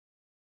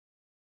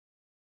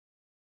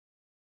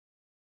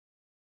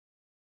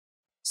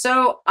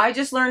So I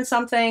just learned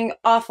something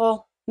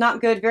awful,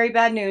 not good, very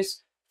bad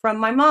news from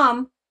my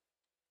mom,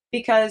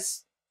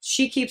 because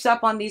she keeps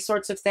up on these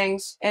sorts of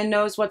things and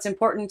knows what's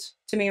important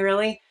to me,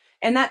 really.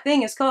 And that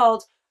thing is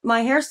called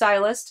my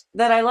hairstylist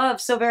that I love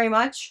so very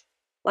much.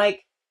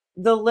 Like,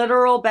 the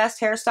literal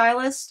best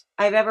hairstylist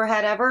I've ever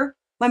had ever.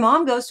 My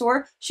mom goes to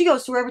her. She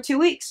goes to her every 2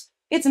 weeks.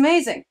 It's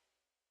amazing.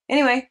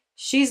 Anyway,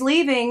 she's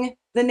leaving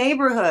the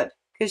neighborhood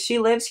because she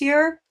lives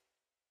here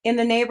in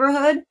the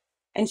neighborhood,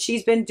 and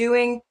she's been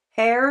doing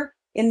hair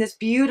in this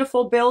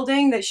beautiful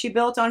building that she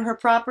built on her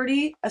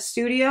property, a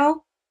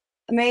studio.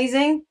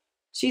 Amazing.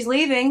 She's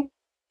leaving.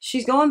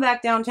 She's going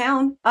back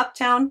downtown,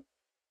 uptown,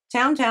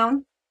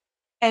 town,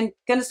 and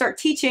gonna start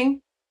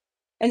teaching.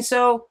 And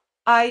so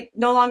I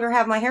no longer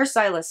have my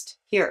hairstylist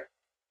here.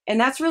 And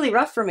that's really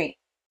rough for me,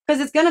 because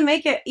it's gonna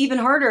make it even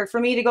harder for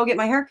me to go get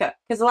my hair cut.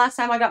 Because the last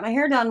time I got my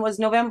hair done was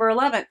November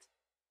 11th.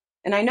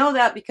 And I know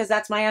that because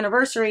that's my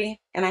anniversary,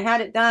 and I had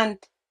it done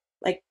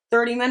like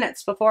 30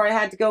 minutes before I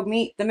had to go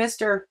meet the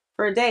mister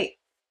for a date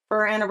for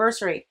our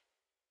anniversary.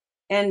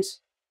 And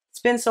it's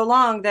been so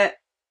long that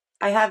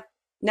I have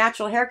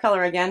natural hair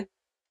color again,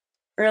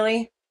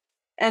 really.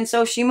 And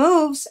so she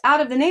moves out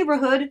of the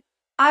neighborhood.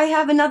 I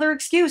have another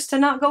excuse to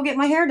not go get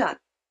my hair done.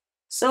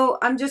 So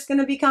I'm just going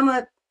to become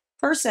a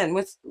person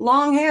with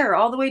long hair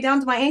all the way down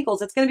to my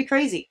ankles. It's going to be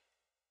crazy.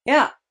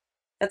 Yeah,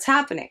 that's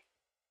happening.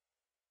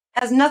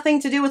 Has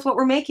nothing to do with what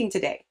we're making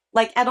today,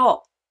 like at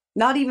all,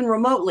 not even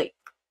remotely.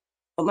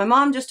 But my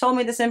mom just told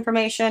me this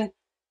information,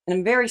 and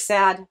I'm very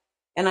sad,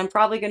 and I'm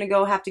probably going to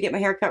go have to get my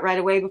hair cut right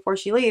away before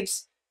she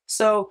leaves.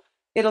 So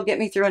it'll get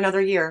me through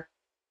another year.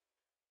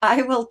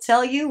 I will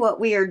tell you what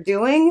we are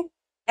doing,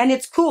 and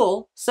it's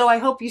cool, so I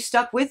hope you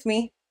stuck with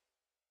me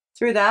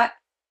through that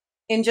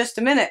in just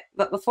a minute.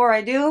 But before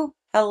I do,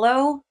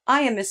 hello,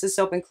 I am Mrs.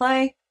 Soap and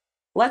Clay.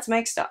 Let's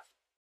make stuff.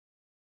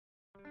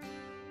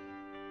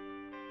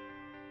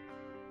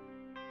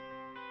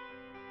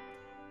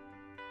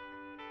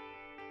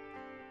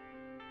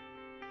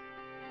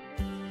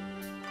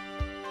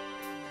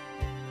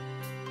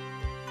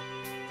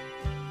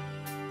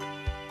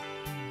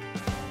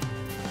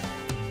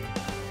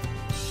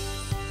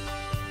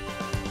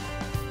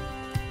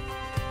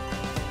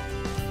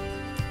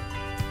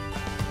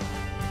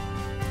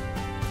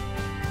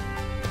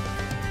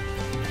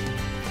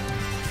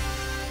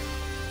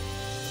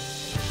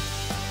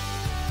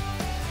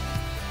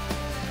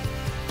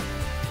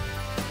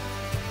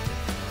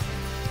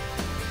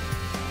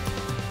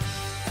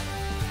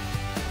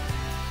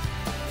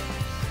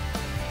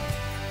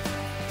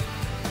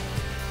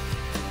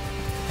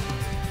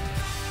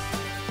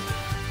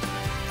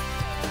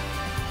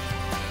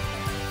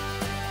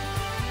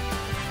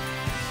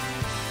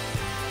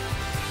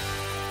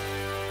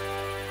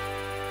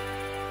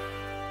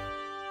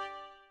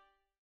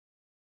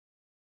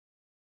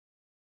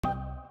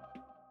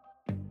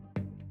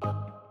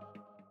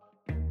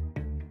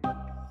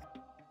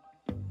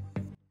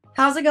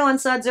 How's it going,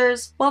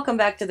 Sudsers? Welcome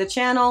back to the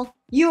channel.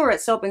 You are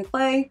at Soap and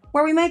Clay,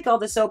 where we make all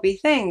the soapy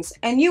things,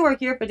 and you are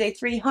here for day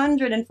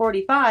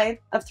 345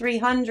 of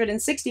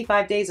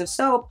 365 days of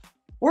soap.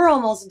 We're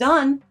almost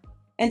done,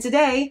 and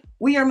today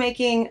we are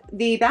making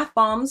the bath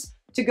bombs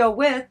to go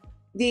with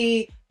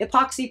the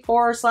epoxy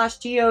pour /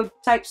 geode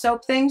type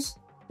soap things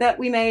that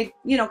we made,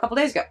 a couple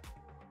days ago.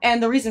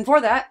 And the reason for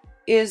that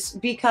is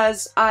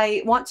because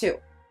I want to.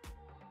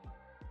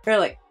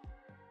 Really.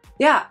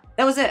 Yeah,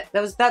 that was it.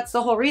 That's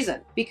the whole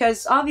reason.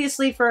 Because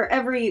obviously for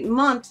every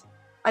month,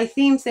 I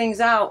theme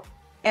things out,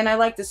 and I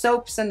like the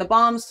soaps and the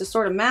bombs to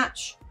sort of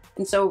match.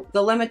 And so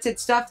the limited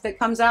stuff that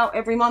comes out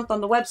every month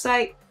on the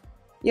website,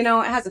 it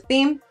has a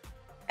theme.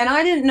 And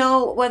I didn't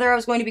know whether I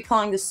was going to be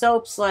calling the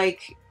soaps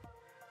like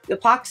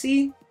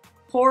epoxy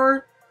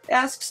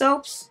pour-esque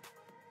soaps,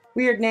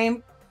 weird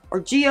name, or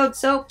geode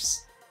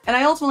soaps. And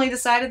I ultimately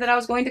decided that I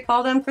was going to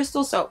call them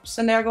crystal soaps,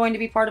 and they're going to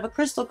be part of a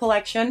crystal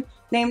collection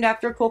named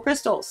after cool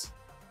crystals.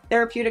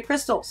 Therapeutic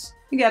crystals.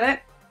 You get it?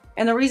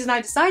 And the reason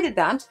I decided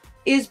that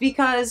is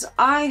because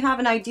I have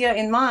an idea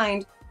in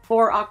mind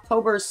for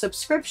October's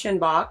subscription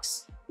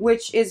box,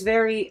 which is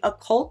very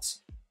occult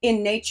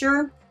in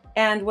nature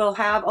and will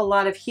have a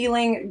lot of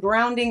healing,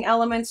 grounding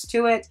elements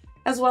to it,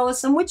 as well as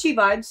some witchy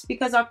vibes,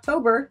 because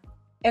October,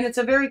 and it's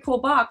a very cool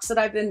box that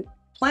I've been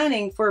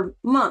planning for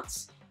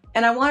months.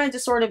 And I wanted to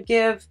sort of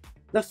give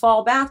the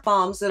fall bath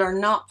bombs that are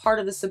not part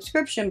of the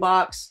subscription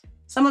box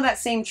some of that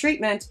same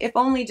treatment, if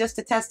only just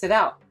to test it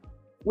out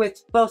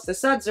with both the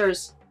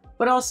Sudsers,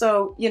 but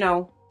also,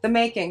 the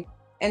making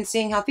and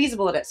seeing how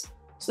feasible it is.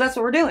 So that's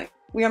what we're doing.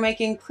 We are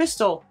making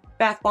crystal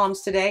bath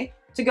bombs today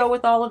to go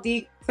with all of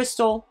the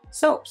crystal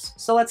soaps.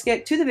 So let's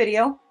get to the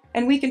video,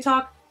 and we can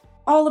talk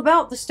all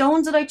about the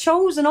stones that I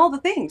chose and all the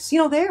things,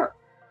 there.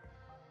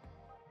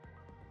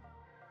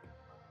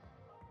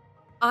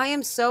 I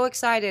am so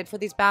excited for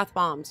these bath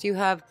bombs. You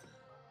have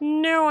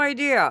no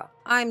idea.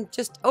 I'm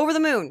just over the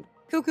moon.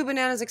 Cuckoo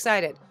bananas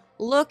excited.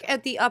 Look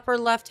at the upper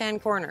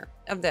left-hand corner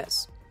of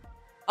this.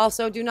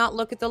 Also, do not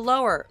look at the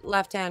lower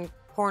left-hand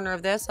corner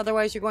of this.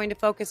 Otherwise, you're going to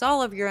focus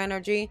all of your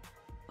energy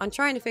on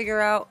trying to figure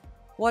out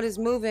what is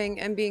moving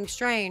and being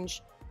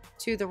strange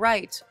to the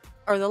right,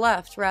 or the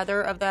left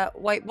rather, of that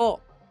white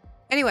bowl.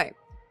 Anyway,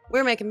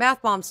 we're making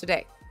bath bombs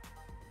today.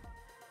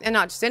 And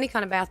not just any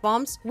kind of bath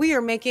bombs. We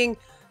are making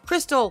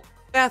crystal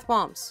bath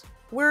bombs,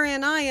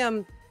 wherein I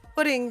am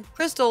putting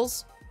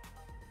crystals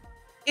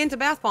into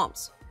bath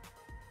bombs.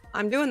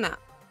 I'm doing that.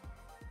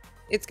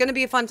 It's going to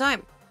be a fun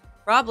time.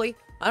 Probably.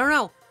 I don't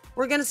know.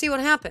 We're going to see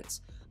what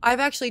happens. I've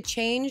actually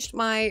changed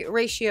my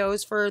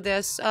ratios for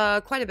this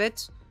quite a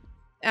bit,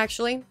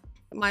 actually.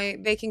 My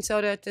baking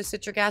soda to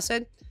citric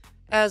acid,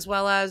 as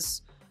well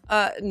as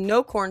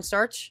no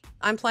cornstarch.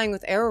 I'm playing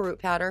with arrowroot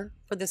powder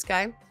for this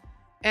guy.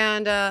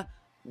 And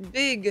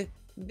big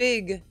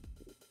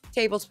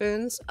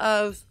tablespoons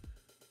of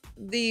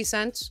the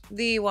scent,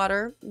 the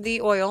water,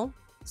 the oil,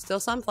 still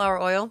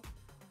sunflower oil,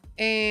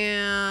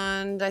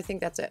 and I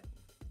think that's it.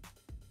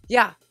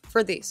 Yeah,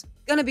 for these.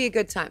 Gonna be a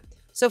good time.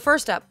 So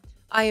first up,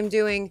 I am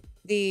doing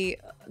the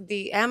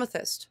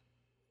amethyst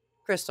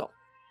crystal.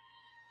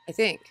 I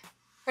think.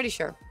 Pretty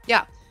sure.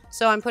 Yeah.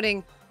 So I'm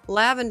putting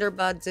lavender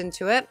buds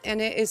into it,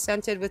 and it is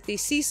scented with the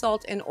sea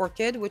salt and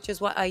orchid, which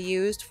is what I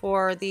used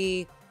for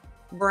the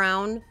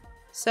brown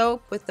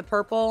soap with the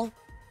purple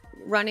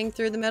running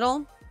through the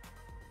middle.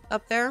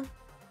 Up there.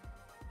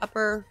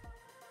 Upper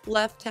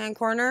left-hand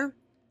corner.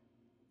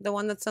 The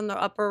one that's on the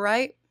upper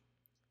right.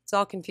 It's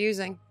all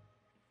confusing.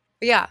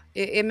 But yeah,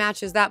 it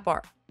matches that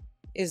bar,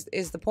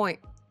 is the point.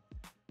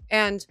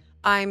 And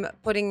I'm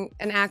putting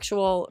an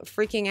actual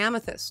freaking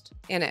amethyst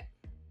in it,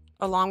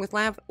 along with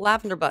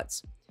lavender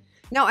buds.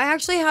 Now, I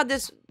actually had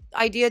this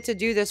idea to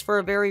do this for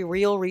a very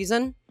real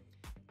reason.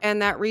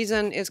 And that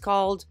reason is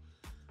called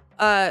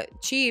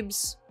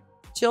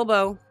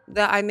Chilbo,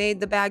 that I made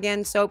the bag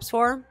end soaps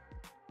for,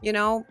 you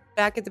know,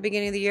 back at the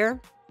beginning of the year.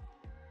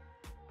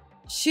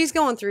 She's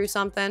going through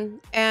something,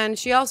 and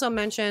she also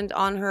mentioned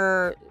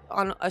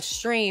on a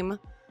stream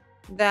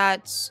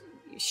that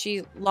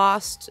she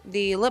lost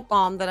the lip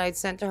balm that I'd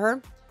sent to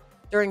her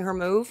during her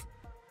move,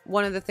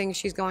 one of the things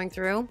she's going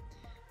through.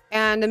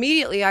 And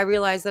immediately I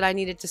realized that I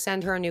needed to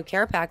send her a new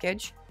care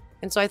package.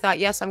 And so I thought,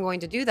 yes, I'm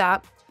going to do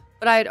that.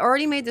 But I had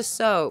already made the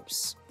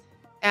soaps,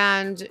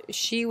 and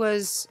she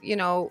was, you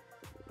know,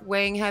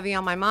 weighing heavy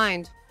on my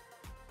mind.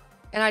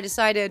 And I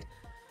decided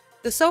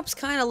the soaps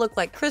kind of look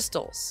like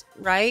crystals,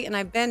 right? And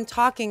I've been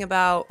talking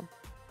about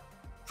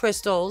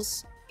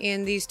crystals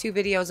in these two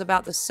videos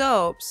about the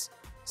soaps.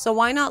 So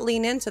why not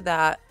lean into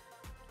that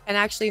and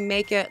actually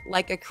make it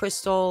like a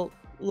crystal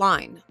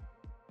line,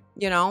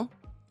 you know?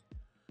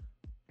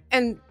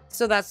 And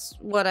so that's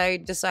what I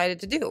decided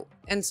to do.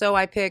 And so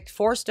I picked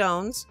 4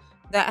 stones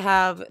that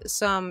have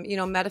some, you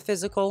know,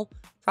 metaphysical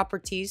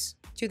properties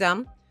to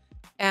them,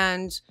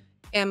 and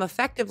am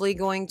effectively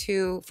going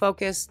to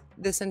focus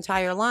this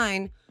entire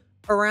line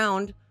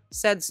around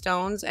said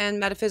stones and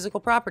metaphysical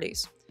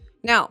properties.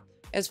 Now,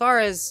 as far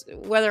as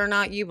whether or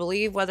not you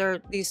believe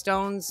whether these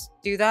stones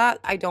do that,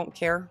 I don't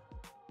care.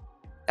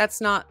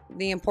 That's not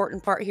the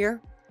important part here.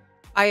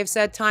 I have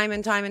said time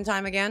and time and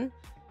time again,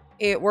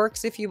 it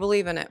works if you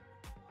believe in it.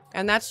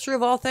 And that's true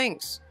of all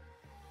things.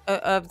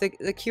 Of the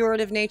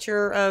curative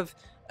nature of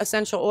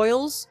essential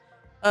oils,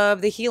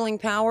 of the healing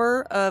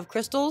power of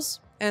crystals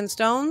and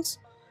stones,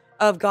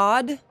 of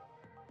God.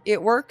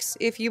 It works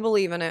if you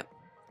believe in it.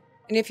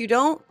 And if you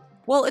don't,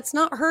 well, it's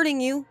not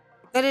hurting you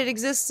that it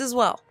exists as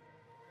well.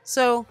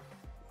 So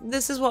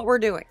this is what we're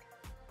doing.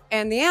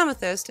 And the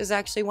amethyst is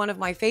actually one of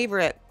my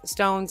favorite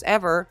stones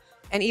ever.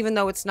 And even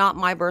though it's not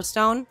my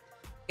birthstone,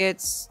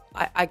 it's,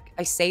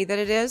 I say that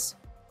it is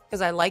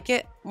because I like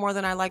it more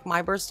than I like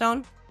my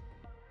birthstone.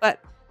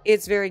 But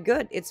it's very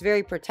good. It's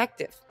very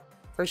protective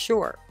for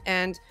sure.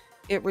 And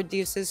it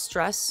reduces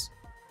stress,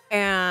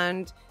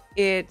 and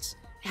it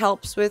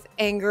helps with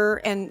anger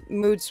and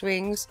mood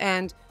swings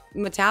and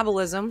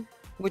metabolism,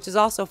 which is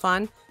also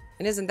fun.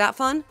 And isn't that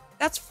fun?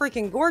 That's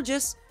freaking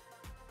gorgeous.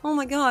 Oh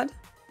my God.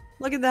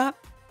 Look at that.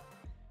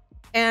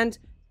 And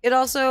it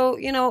also,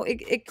 you know,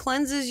 it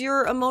cleanses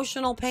your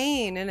emotional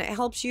pain, and it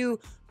helps you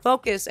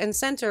focus and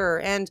center.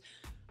 And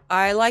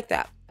I like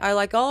that. I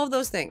like all of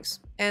those things.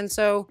 And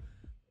so,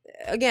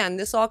 again,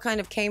 this all kind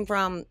of came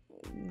from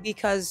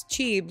because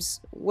Cheebs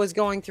was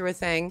going through a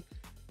thing,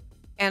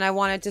 and I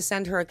wanted to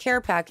send her a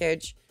care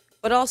package.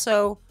 But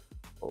also,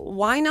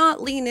 why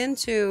not lean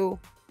into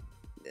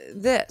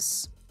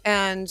this?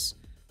 And,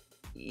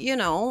 you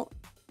know,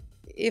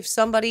 if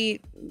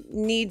somebody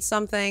needs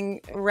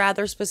something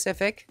rather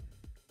specific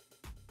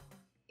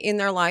in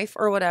their life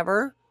or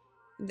whatever,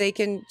 they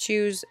can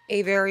choose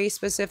a very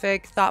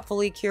specific,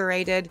 thoughtfully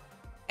curated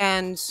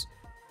and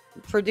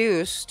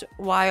produced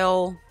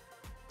while,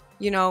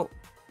 you know,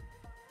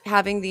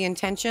 having the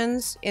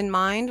intentions in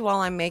mind while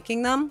I'm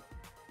making them,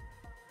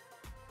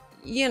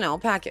 you know,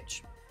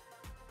 package.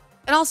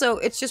 And also,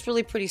 it's just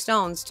really pretty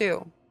stones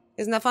too.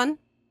 Isn't that fun?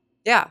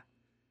 Yeah.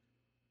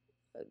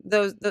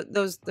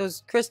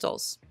 Those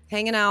crystals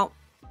hanging out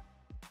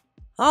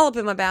all up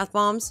in my bath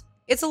bombs.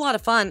 It's a lot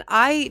of fun.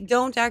 I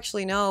don't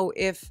actually know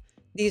if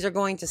these are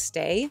going to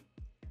stay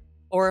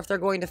or if they're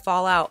going to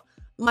fall out.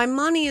 My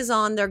money is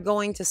on they're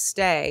going to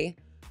stay,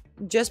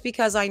 just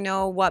because I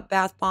know what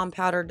bath bomb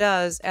powder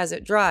does as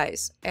it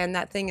dries. And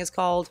that thing is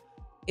called,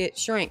 it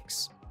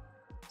shrinks.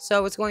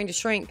 So it's going to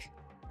shrink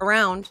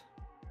around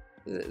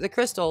the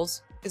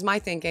crystals, is my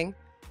thinking.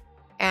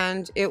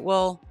 And it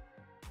will,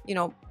 you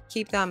know,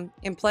 keep them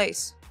in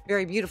place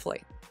very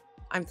beautifully,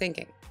 I'm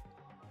thinking.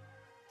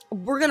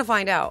 We're going to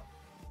find out,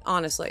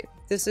 honestly.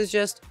 This is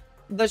just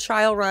the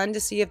trial run to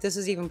see if this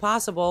is even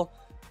possible.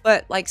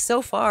 But like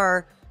so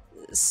far,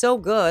 so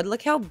good.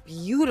 Look how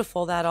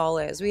beautiful that all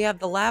is. We have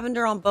the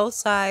lavender on both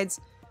sides,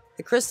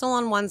 the crystal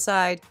on one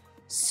side,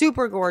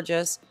 super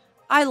gorgeous.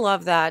 I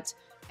love that.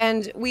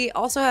 And we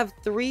also have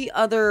 3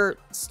 other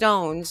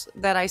stones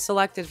that I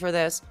selected for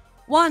this.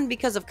 One,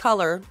 because of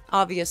color,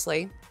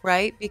 obviously,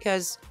 right?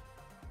 Because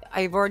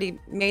I've already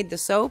made the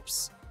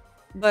soaps.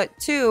 But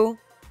 2,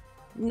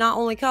 not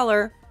only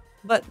color,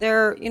 but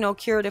their, you know,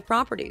 curative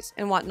properties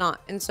and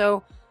whatnot. And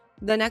so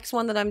the next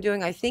one that I'm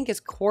doing, I think,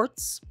 is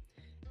quartz.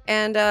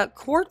 And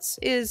quartz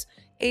is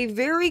a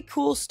very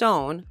cool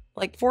stone,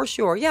 like for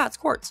sure. Yeah, it's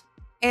quartz.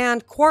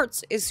 And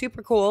quartz is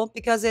super cool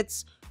because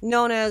it's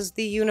known as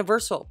the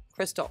universal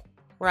crystal,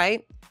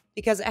 right?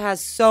 Because it has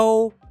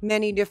so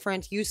many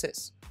different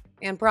uses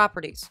and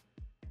properties.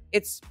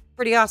 It's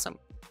pretty awesome.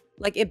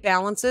 Like it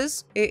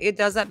balances, it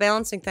does that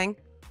balancing thing,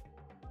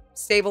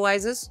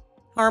 stabilizes,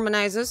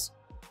 harmonizes.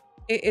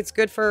 It's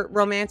good for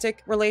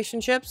romantic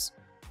relationships.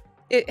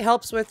 It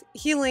helps with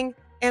healing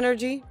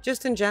energy,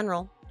 just in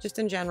general.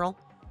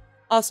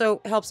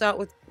 Also helps out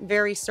with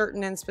very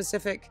certain and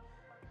specific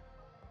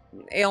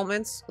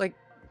ailments like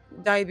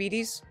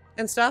diabetes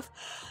and stuff.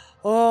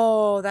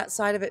 Oh, that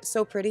side of it,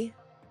 so pretty.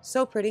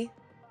 So pretty.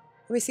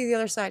 Let me see the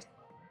other side.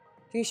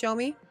 Can you show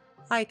me?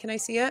 Hi, can I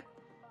see it?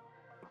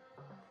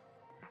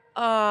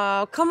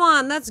 Oh, come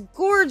on, that's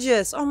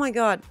gorgeous. Oh my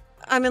God,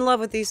 I'm in love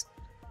with these.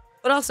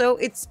 But also,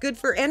 it's good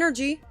for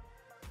energy,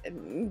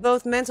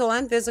 both mental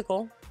and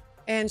physical,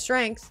 and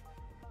strength.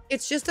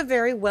 It's just a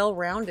very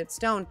well-rounded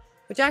stone,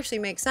 which actually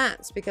makes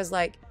sense because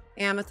like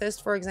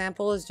amethyst, for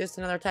example, is just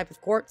another type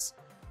of quartz.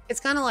 It's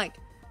kind of like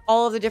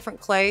all of the different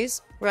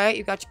clays, right?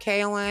 You got your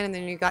kaolin, and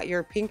then you got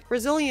your pink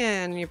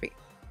Brazilian. And your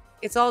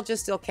it's all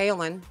just still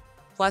kaolin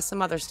plus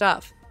some other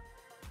stuff.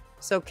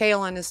 So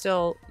kaolin is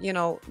still, you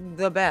know,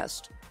 the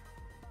best.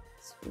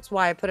 That's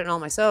why I put it in all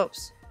my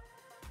soaps.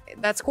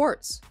 That's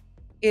quartz.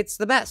 It's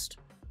the best.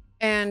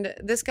 And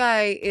this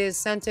guy is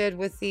scented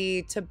with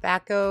the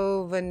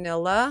tobacco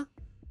vanilla,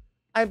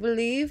 I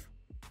believe,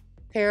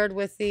 paired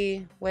with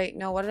the, wait,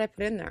 no, what did I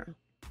put in there?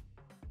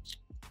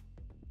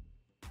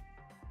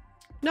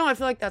 No, I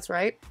feel like that's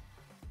right.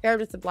 Paired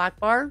with the black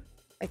bar,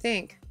 I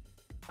think.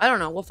 I don't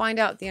know. We'll find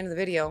out at the end of the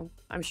video,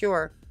 I'm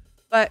sure.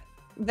 But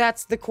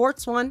that's the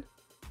quartz one.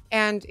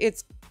 And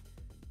it's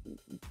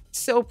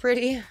so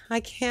pretty. I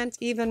can't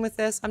even with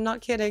this. I'm not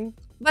kidding.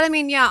 But I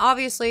mean, yeah,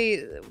 obviously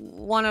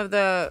one of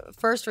the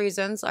first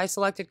reasons I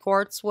selected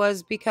quartz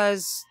was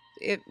because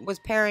it was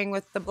pairing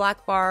with the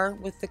black bar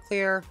with the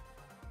clear,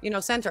 you know,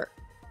 center.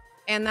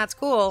 And that's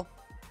cool.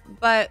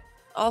 But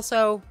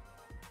also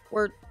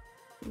we're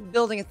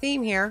building a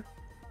theme here.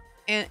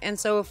 And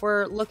so if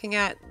we're looking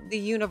at the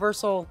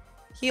universal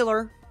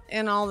healer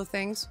and all the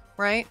things,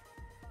 right?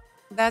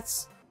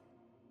 It's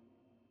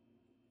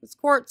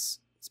quartz.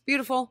 It's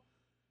beautiful.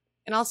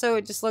 And also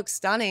it just looks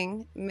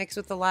stunning mixed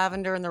with the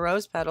lavender and the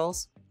rose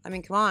petals. I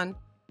mean, come on.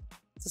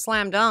 It's a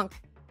slam dunk.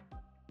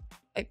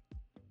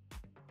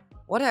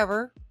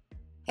 Whatever.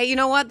 Hey, you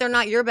know what? They're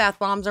not your bath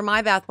bombs. They're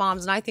my bath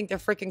bombs. And I think they're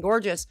freaking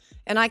gorgeous.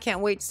 And I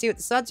can't wait to see what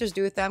the Sudsers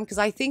do with them because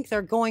I think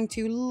they're going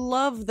to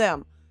love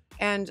them.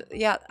 And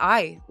yeah,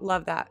 I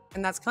love that.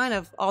 And that's kind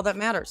of all that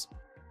matters.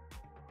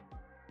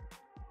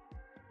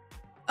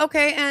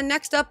 Okay, and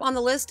next up on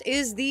the list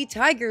is the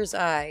Tiger's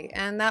Eye,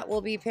 and that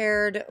will be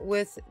paired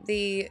with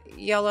the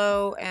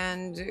yellow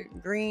and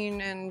green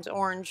and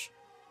orange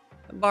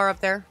bar up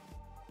there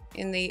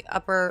in the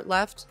upper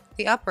left.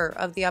 The upper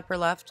of the upper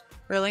left,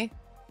 really.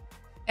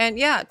 And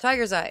yeah,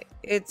 Tiger's Eye.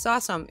 It's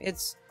awesome.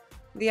 It's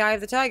the eye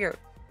of the tiger,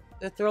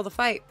 the thrill of the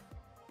fight.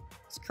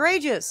 It's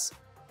courageous,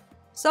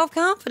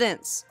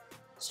 self-confidence,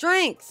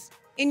 strength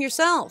in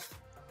yourself,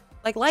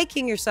 like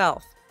liking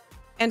yourself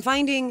and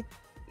finding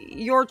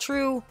your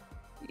true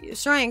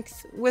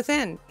strength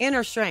within,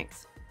 inner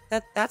strength.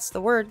 That's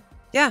the word.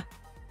 Yeah.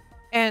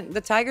 And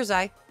the Tiger's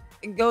Eye,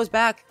 it goes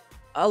back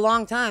a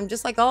long time,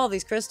 just like all of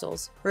these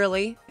crystals,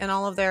 really, and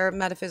all of their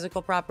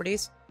metaphysical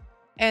properties.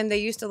 And they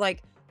used to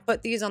like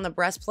put these on the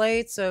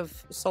breastplates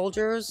of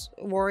soldiers,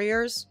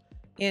 warriors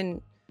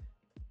in,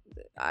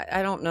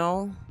 I don't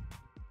know.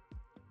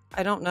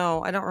 I don't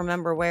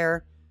remember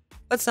where,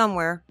 but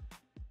somewhere.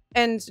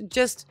 And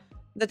just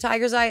the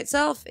Tiger's Eye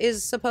itself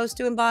is supposed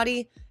to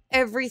embody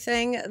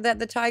everything that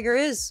the tiger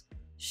is.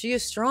 She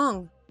is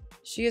strong.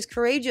 She is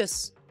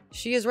courageous.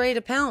 She is ready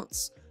to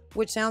pounce,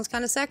 which sounds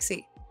kind of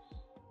sexy.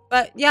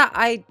 But yeah,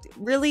 I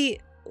really,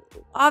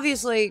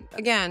 obviously,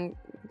 again,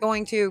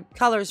 going to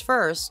colors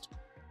first,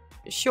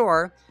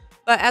 sure.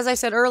 But as I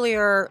said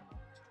earlier,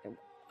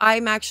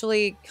 I'm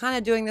actually kind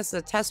of doing this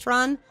as a test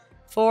run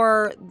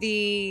for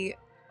the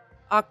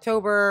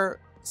October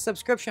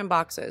subscription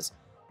boxes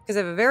because I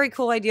have a very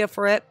cool idea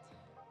for it.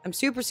 I'm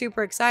super,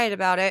 super excited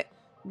about it.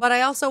 But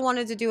I also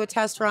wanted to do a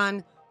test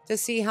run to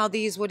see how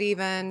these would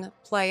even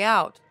play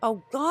out.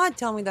 Oh God,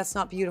 tell me that's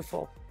not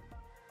beautiful.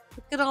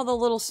 Look at all the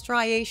little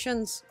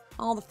striations,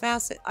 all the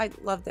facet. I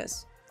love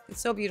this.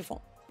 It's so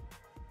beautiful.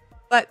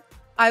 But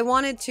I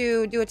wanted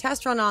to do a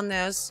test run on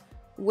this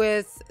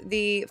with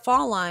the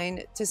fall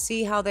line to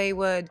see how they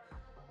would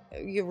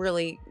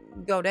really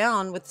go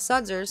down with the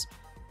sudsers.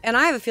 And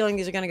I have a feeling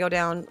these are going to go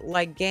down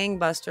like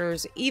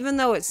gangbusters, even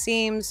though it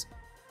seems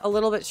a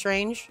little bit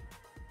strange,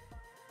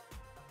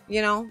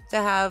 you know, to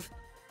have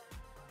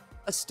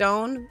a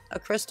stone, a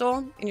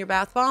crystal in your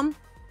bath bomb.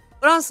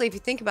 But honestly, if you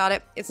think about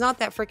it, it's not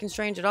that freaking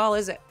strange at all,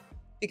 is it?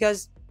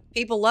 Because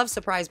people love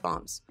surprise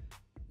bombs.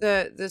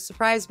 The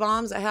surprise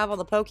bombs that have all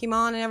the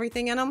Pokemon and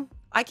everything in them,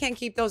 I can't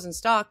keep those in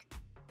stock.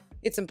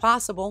 It's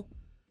impossible.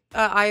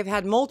 I've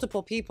had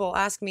multiple people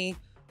ask me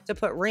to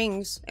put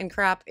rings and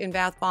crap in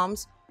bath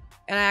bombs.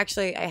 And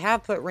I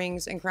have put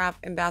rings and crap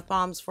in bath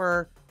bombs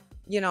for,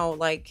 you know,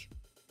 like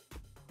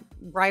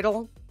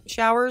bridal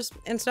showers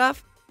and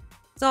stuff.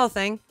 It's all a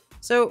thing.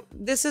 So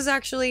this is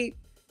actually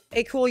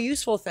a cool,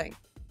 useful thing.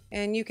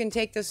 And you can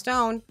take the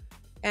stone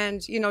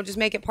and, you know, just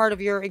make it part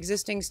of your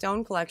existing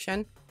stone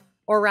collection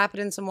or wrap it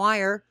in some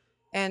wire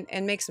and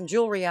make some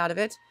jewelry out of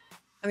it.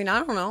 I mean, I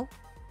don't know.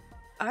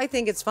 I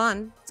think it's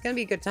fun. It's going to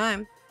be a good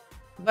time.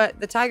 But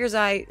the tiger's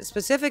eye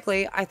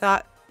specifically, I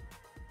thought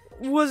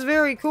was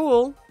very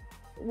cool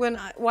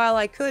while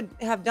I could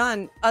have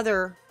done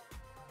other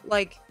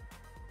like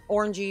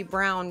orangey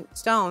brown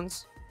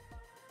stones.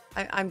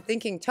 I'm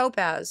thinking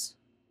topaz.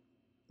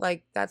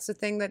 Like that's the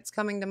thing that's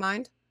coming to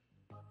mind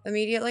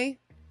immediately.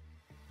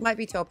 Might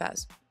be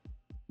topaz.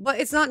 But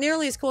it's not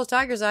nearly as cool as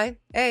tiger's eye.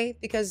 A,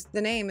 because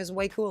the name is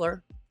way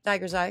cooler.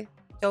 Tiger's eye,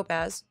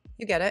 topaz.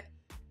 You get it.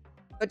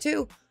 But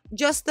two,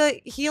 just the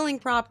healing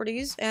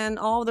properties and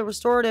all the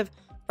restorative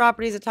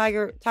properties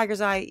that tiger's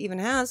eye even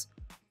has.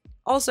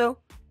 Also,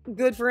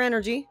 good for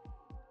energy.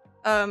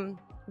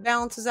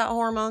 Balances out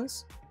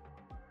hormones.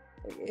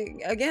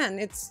 Again,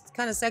 it's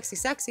kind of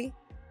sexy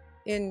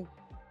in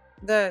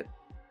the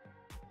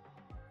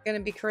gonna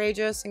be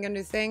courageous and gonna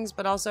do things,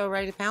 but also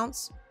ready to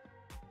pounce.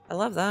 I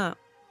love that.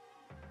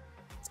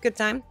 It's a good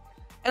time.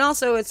 And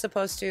also it's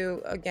supposed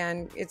to,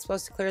 again, it's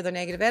supposed to clear the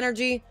negative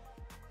energy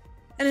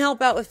and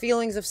help out with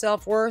feelings of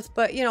self-worth.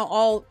 But you know,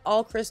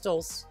 all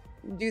crystals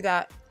do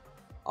that.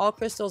 All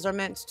crystals are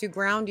meant to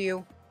ground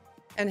you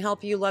and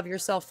help you love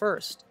yourself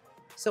first.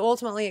 So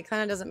ultimately it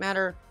kind of doesn't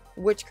matter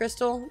which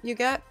crystal you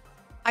get.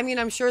 I mean,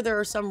 I'm sure there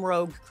are some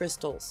rogue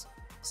crystals.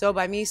 So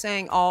by me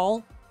saying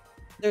all,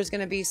 there's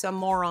going to be some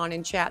moron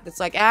in chat that's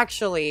like,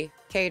 actually,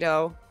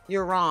 Kato,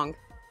 you're wrong.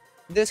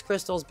 This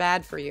crystal's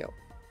bad for you.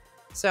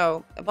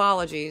 So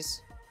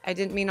apologies. I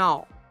didn't mean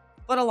all,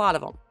 but a lot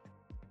of them.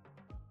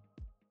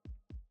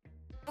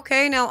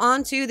 Okay, now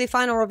on to the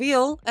final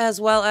reveal, as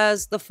well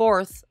as the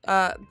fourth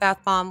bath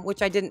bomb,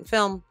 which I didn't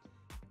film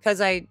because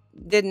I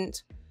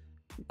didn't.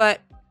 But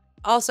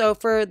also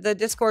for the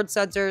Discord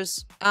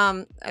sudsers,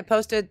 I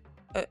posted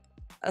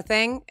a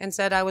thing and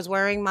said I was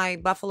wearing my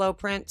buffalo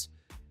print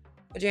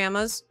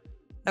pajamas,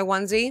 my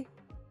onesie,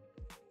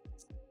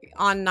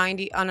 on a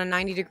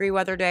 90-degree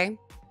weather day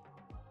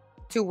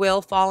to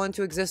will fall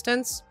into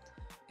existence.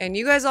 And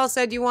you guys all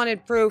said you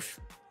wanted proof,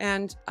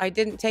 and I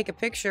didn't take a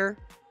picture,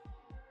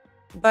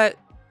 but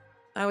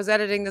I was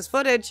editing this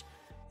footage,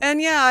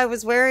 and yeah, I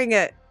was wearing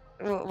it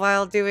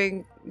while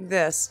doing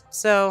this.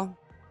 So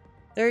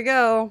there you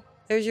go.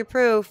 There's your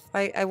proof.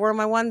 I wore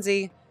my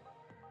onesie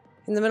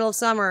in the middle of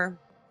summer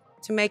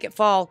to make it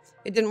fall.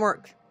 It didn't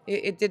work.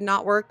 It did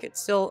not work.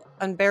 It's still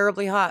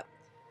unbearably hot.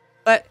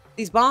 But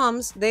these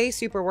bombs, they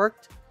super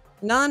worked.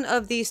 None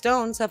of these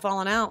stones have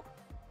fallen out.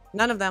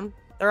 None of them.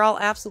 They're all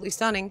absolutely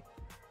stunning.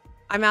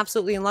 I'm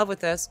absolutely in love with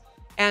this.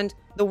 And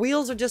the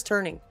wheels are just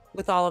turning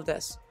with all of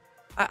this.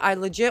 I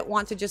legit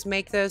want to just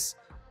make this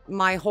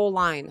my whole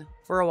line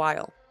for a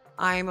while.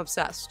 I am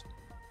obsessed.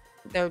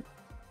 They're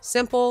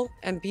simple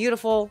and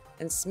beautiful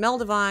and smell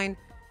divine.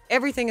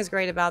 Everything is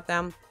great about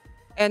them.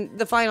 And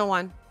the final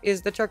one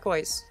is the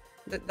turquoise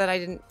that I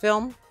didn't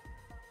film.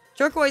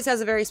 Turquoise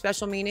has a very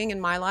special meaning in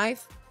my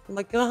life. I'm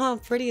like, oh, how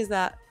pretty is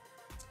that?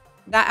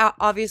 That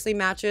obviously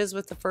matches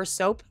with the first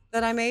soap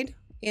that I made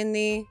in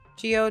the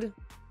geode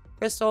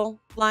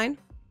crystal line.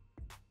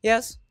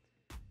 Yes.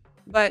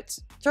 But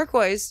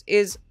turquoise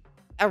is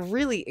a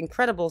really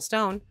incredible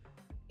stone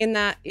in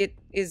that it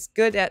is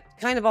good at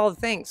kind of all the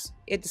things.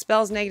 It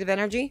dispels negative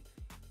energy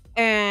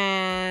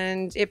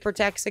and it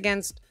protects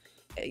against,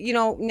 you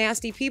know,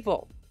 nasty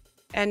people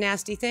and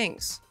nasty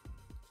things.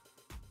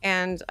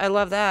 And I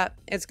love that.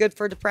 It's good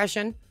for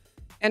depression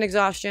and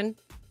exhaustion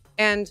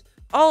and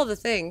all of the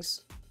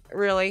things,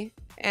 really.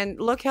 And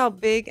look how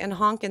big and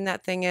honking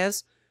that thing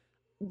is.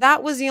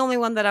 That was the only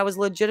one that I was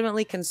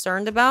legitimately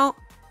concerned about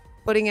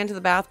putting into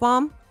the bath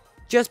bomb,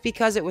 just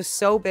because it was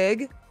so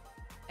big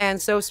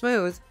and so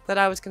smooth that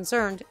I was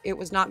concerned it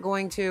was not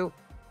going to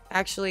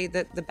actually,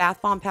 the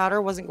bath bomb powder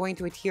wasn't going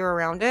to adhere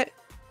around it.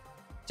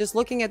 Just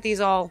looking at these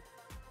all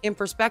in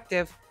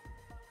perspective,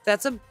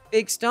 that's a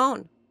big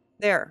stone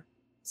there.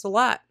 It's a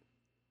lot,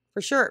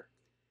 for sure.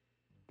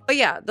 But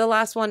yeah, the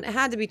last one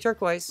had to be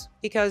turquoise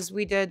because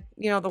we did,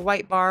 the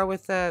white bar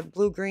with the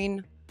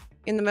blue-green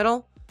in the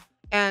middle.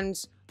 And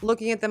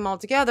looking at them all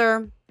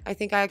together, I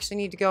think I actually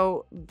need to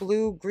go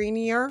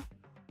blue-greenier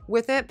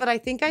with it. But I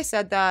think I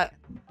said that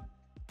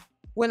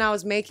when I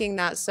was making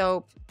that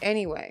soap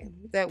anyway,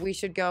 that we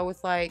should go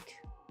with like,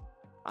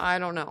 I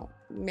don't know,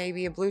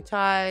 maybe a blue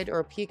tide or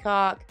a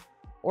peacock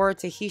or a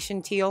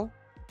Tahitian teal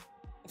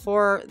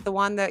for the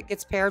one that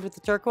gets paired with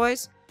the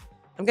turquoise.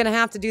 I'm going to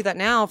have to do that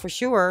now for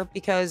sure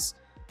because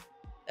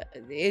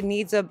it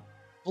needs a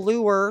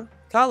bluer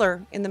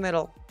color in the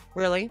middle,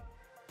 really.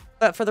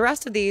 But for the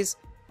rest of these,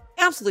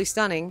 absolutely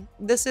stunning.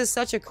 This is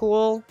such a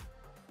cool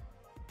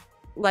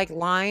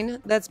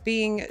line that's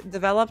being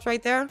developed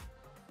right there.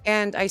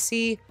 And I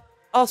see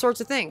all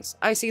sorts of things.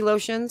 I see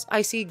lotions.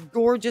 I see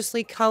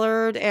gorgeously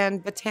colored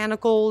and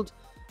botanical,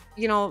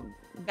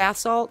 bath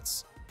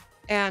salts,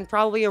 and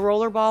probably a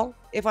roller ball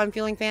if I'm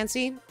feeling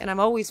fancy, and I'm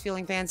always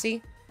feeling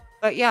fancy.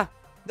 But yeah,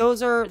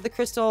 those are the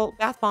crystal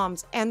bath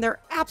bombs, and they're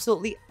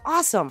absolutely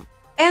awesome.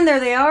 And there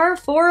they are,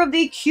 4 of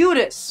the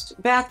cutest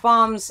bath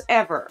bombs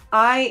ever.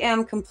 I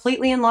am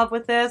completely in love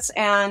with this,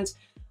 and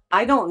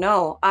I don't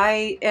know.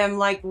 I am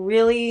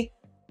really...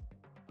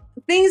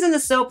 Things in the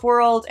soap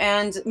world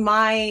and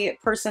my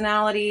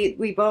personality,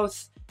 we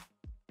both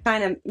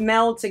kind of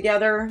meld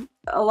together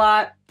a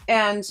lot.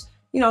 And,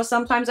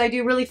 sometimes I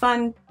do really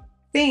fun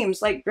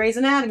themes like Grey's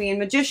Anatomy and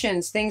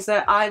Magicians, things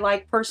that I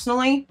like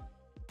personally.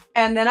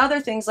 And then other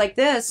things like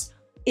this,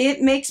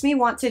 it makes me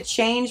want to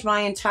change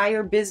my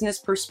entire business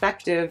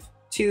perspective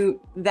to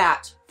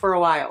that for a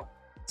while.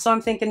 So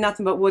I'm thinking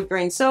nothing but wood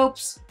grain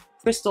soaps,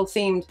 crystal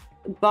themed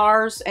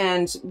bars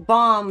and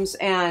bombs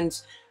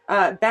and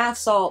bath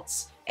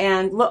salts.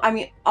 And look,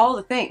 all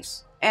the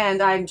things.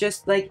 And I'm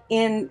just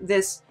in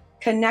this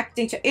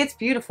connecting to, it's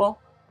beautiful.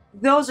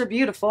 Those are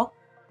beautiful.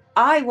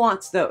 I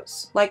want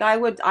those. I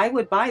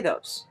would buy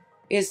those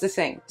is the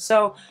thing.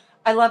 So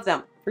I love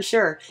them for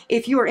sure.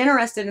 If you are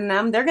interested in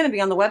them, they're going to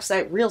be on the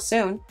website real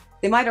soon.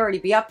 They might already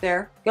be up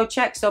there. Go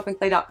check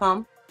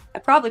soapandclay.com. I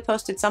probably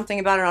posted something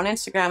about it on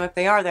Instagram if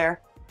they are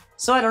there.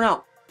 So I don't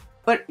know.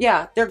 But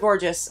yeah, they're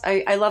gorgeous.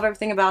 I love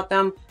everything about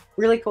them.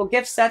 Really cool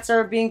gift sets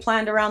are being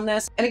planned around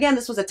this. And again,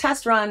 this was a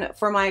test run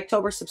for my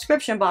October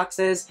subscription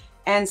boxes.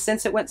 And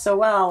since it went so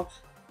well,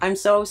 I'm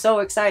so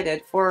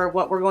excited for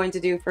what we're going to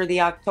do for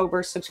the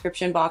October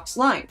subscription box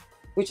line,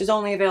 which is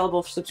only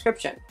available for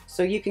subscription.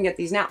 So you can get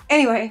these now.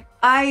 Anyway,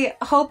 I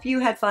hope you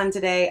had fun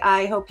today.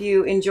 I hope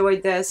you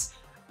enjoyed this.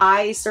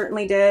 I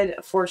certainly did,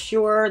 for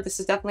sure. This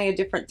is definitely a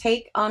different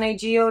take on a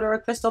geode or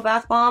a crystal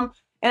bath bomb,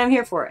 and I'm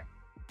here for it.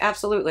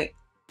 Absolutely.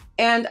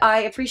 And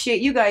I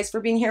appreciate you guys for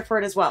being here for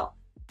it as well.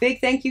 Big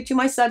thank you to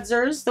my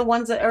sudsers, the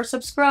ones that are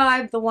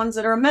subscribed, the ones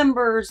that are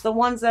members, the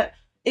ones that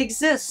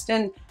exist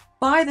and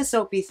buy the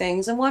soapy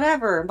things and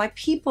whatever. My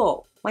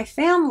people, my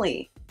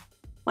family,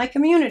 my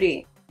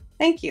community.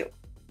 Thank you.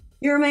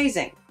 You're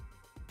amazing.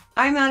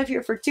 I'm out of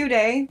here for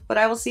today, but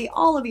I will see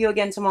all of you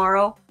again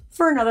tomorrow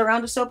for another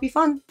round of soapy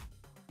fun.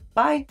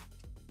 Bye.